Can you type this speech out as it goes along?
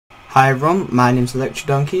Hi everyone, my name's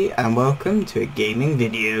Donkey and welcome to a gaming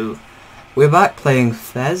video. We're back playing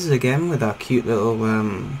FEZ again with our cute little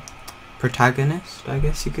protagonist, I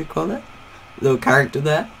guess you could call it. Little character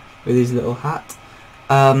there with his little hat.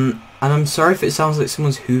 And I'm sorry if it sounds like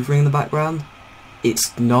someone's hoovering in the background.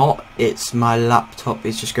 It's not, it's my laptop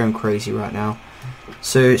is just going crazy right now.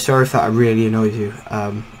 So sorry if that really annoys you.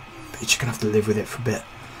 But you're just gonna have to live with it for a bit.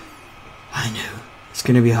 I know, it's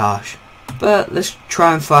gonna be harsh. But let's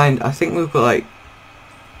try and find, I think we've got like,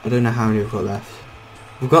 I don't know how many we've got left.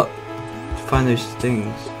 We've got to find those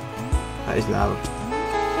things. That is loud.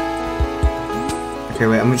 Okay,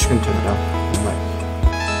 wait, I'm just going to turn it down. Right.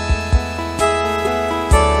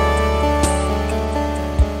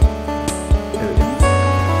 There we go.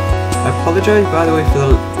 I apologise, by the way, for the...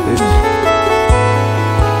 Oops.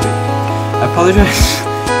 I apologise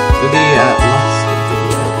for the last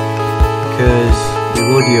video, because the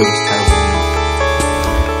audio was terrible.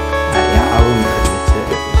 I won't admit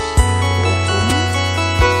it, it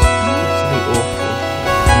was awful.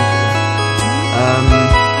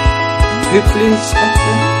 Hopefully it's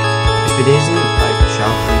better. If it isn't, like,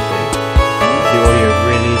 shout me. If the audio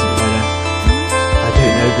really isn't better, I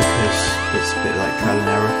don't know, because it's a bit like trial and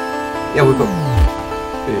error. Yeah, we've got...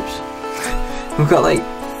 Oops. We've got like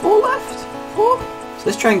 4 left. 4? So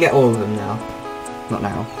let's try and get all of them now. Not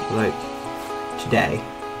now, but like today.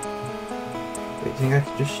 Wait, do you think I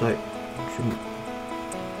could just like...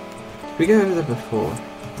 Did we go over there before?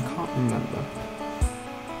 I can't remember.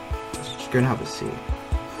 Let's just go and have a see.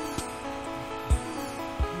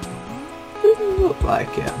 Doesn't look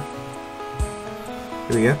like it.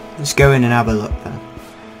 Here we go. Let's go in and have a look then.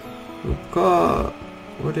 We've got...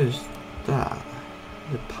 What is that?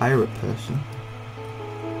 The pirate person.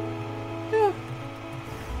 Yeah.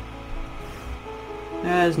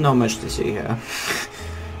 There's not much to see here.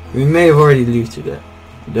 We may have already looted it.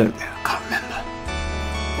 I don't know, I can't remember.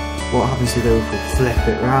 What happens to those who flip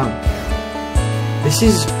it round? This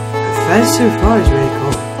is... FEZ so far is really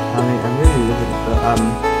cool. I mean, I'm really loving it, but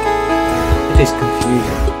it is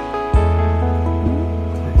confusing.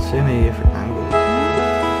 Like, so many different angles.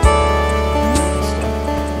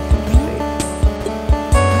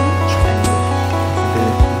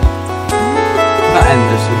 Not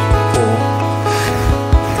endless, it's 4.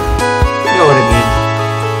 You know what I mean?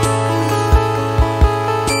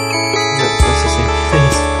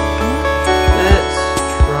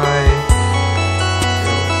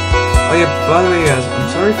 Oh yeah, by the way guys, I'm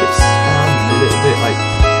sorry if it's a little bit like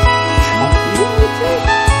choppy,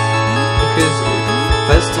 because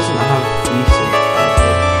FEZ doesn't have decent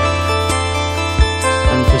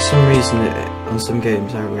and for some reason on some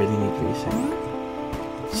games I really need resync.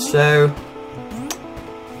 So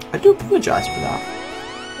I do apologise for that.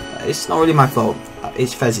 It's not really my fault,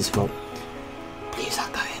 it's FEZ's fault. Please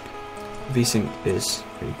add that in. VSync is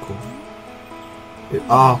pretty cool.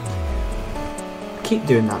 Oh, I keep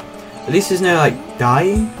doing that. At least there's no like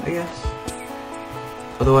dying, I guess.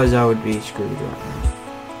 Otherwise I would be screwed right now.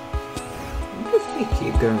 What if we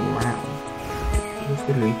keep going around? What's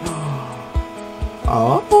gonna be?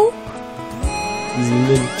 Oh! This is a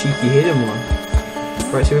little cheeky hidden one.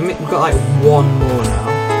 Right, so we've got like 1 more now.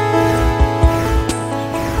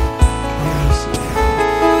 Can we see it?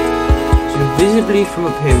 So visibly from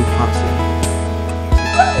up here we can't see it. So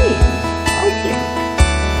that means, I think,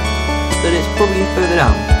 that it's probably further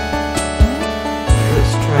down.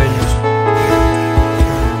 Let's try and just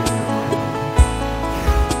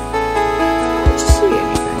see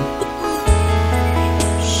anything.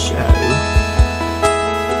 So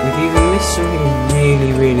we've either missed something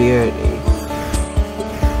really, really early,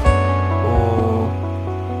 or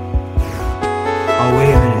oh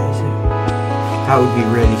wait a minute, is it? That would be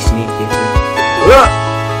really sneaky.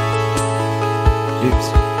 Oops.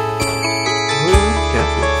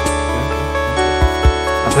 Careful.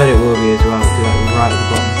 I bet it will be as well, do that right at the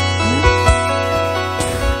bottom.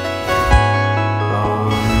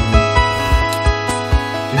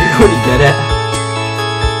 Did we already get it?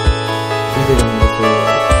 We didn't look at it.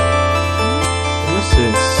 There must have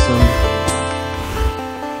been something.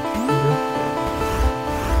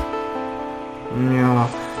 Yeah.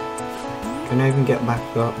 Can I even get back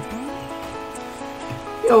up?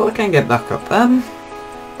 Yo, I can get back up. Well,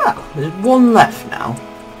 there's 1 left now.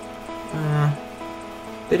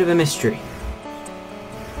 Bit of a mystery.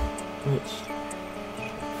 Let's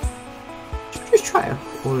just try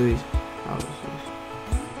all of these houses.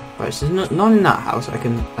 Right, so there's none in that house. I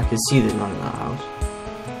can see there's none in that house.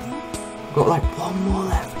 I've got like 1 more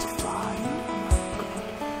left to find. Oh my god.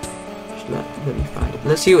 Just let me find it.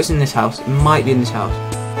 Let's see what's in this house. It might be in this house.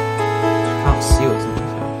 I can't see what's in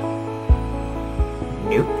this house.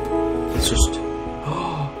 Nope. It's just...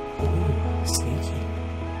 Oh, sneaky.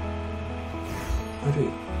 How do we...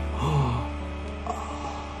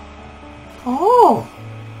 Oh!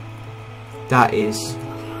 That is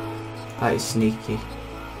sneaky.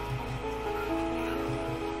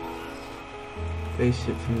 Face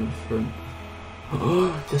it from the front.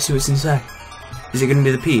 Oh, let's see what's inside. Is it going to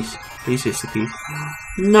be the piece? Please, it's the piece.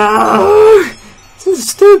 No! It's a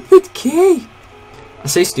stupid key! I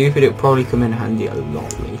say stupid, it'll probably come in handy a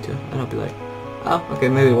lot later. And I'll be like, oh, okay,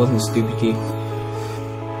 maybe it wasn't a stupid key.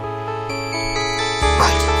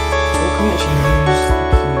 Right. What can we actually use the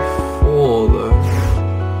key for, though?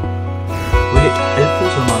 Would it help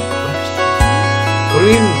us on our quest? What do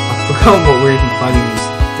we even... I forgot what we're even finding these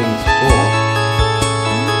things for.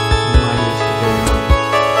 Remind us of going on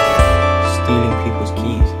stealing people's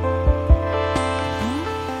keys.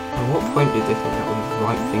 At what point did they think that was the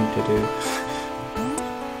right thing to do?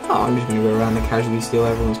 Oh, I'm just going to go around and casually steal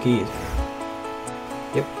everyone's keys.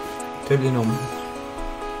 Yep, totally normal.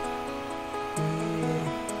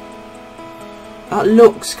 That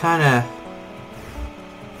looks kind of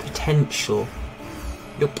potential.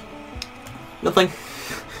 Yup. Nothing.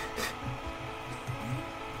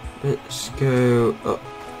 Let's go up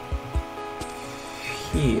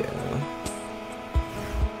here.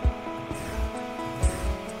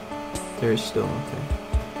 There is still nothing.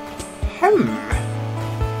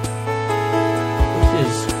 This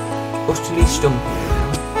is utterly stumpy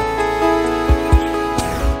now.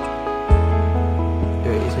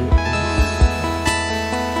 There it is.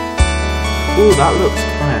 Ooh, that looks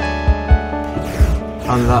kind of...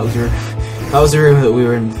 Oh, that was the room that we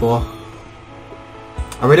were in before.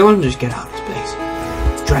 I really want to just get out of this place.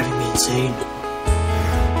 It's driving me insane.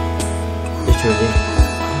 Literally.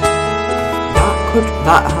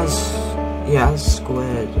 That has... Yeah, it has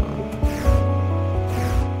squares on.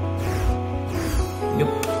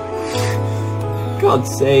 Nope.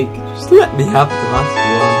 God's sake, just let me have the last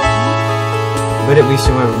one. I bet it'll be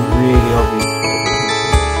somewhere really obvious.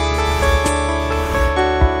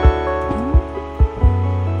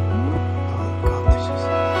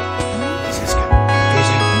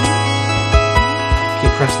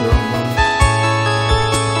 Pressing the wrong one.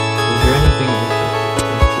 Is there anything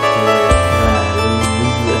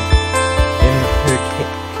in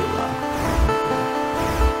particular?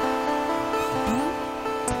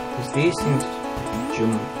 Because these things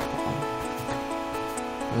jump on.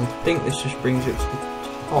 And I think this just brings it to the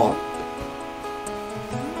top.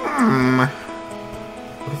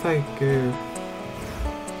 What if I go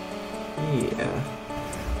here?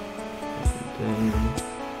 And then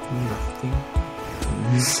nothing.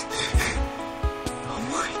 Oh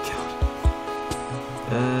my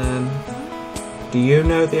god. Do you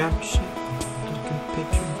know the answer? Look at the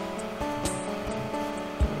picture.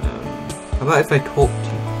 How about if I talk to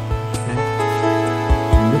you? Okay.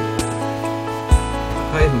 Nope.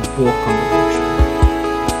 I even walk on the bush.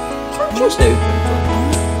 Can I just open it?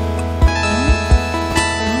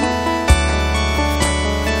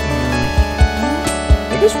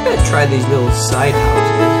 I guess we better try these little side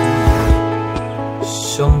houses.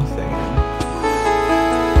 Something.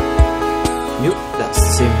 Nope, that's the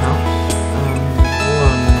same house.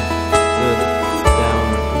 One further down.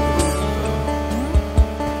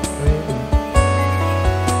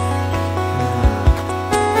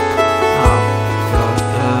 Oh god.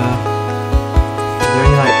 Is there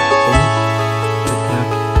any like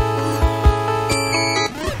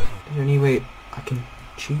is there any way I can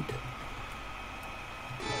cheat?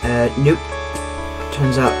 Nope.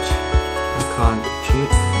 Turns out I can't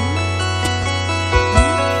cheat.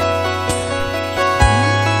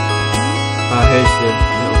 Here's the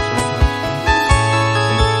little side house.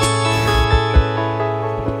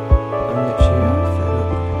 I'm literally fed up.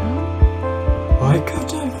 Why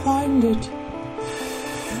can't I find it?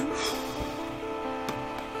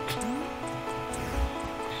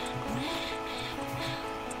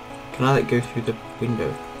 Can I like go through the window?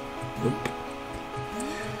 Nope.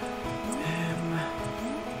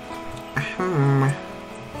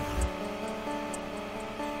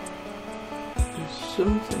 There's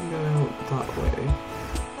something going up that way.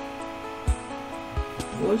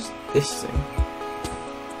 What's this thing?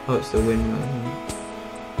 Oh, it's the windmill.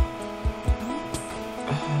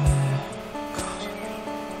 God.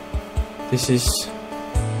 This is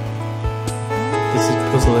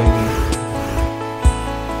puzzling me.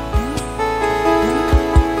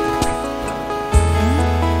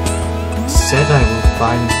 Said I would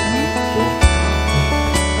find it.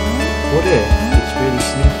 What if it's really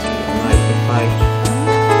sneaky and like if I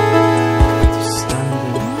just stand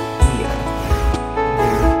in here?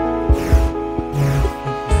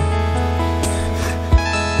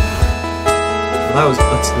 So that was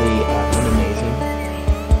utterly amazing.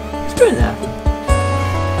 Let's go in there.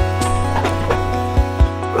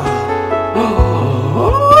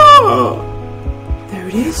 There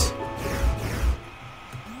it is.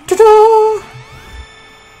 Ta-da!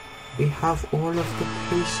 We have all of the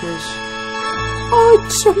pieces. Oh,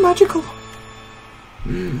 it's so magical.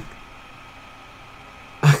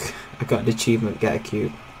 I got an achievement, get a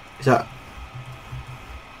cube. Is that...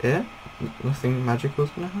 yeah? Nothing magical's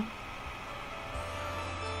gonna happen?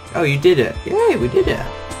 Oh, you did it. Yay, we did it.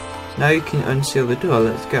 Now you can unseal the door,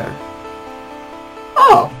 let's go.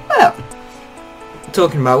 Oh, well.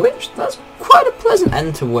 Talking about which, that's quite a pleasant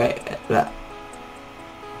end to way.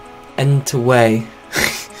 End to way.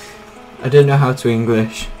 I don't know how to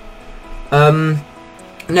English. No,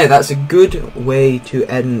 that's a good way to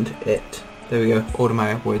end it. There we go, order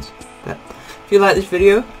my words. But if you like this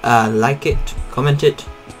video, like it, comment it,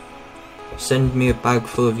 send me a bag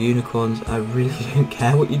full of unicorns. I really don't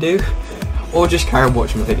care what you do. Or just carry on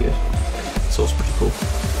watching my videos. It's also pretty cool.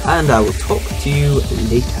 And I will talk to you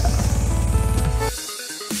later.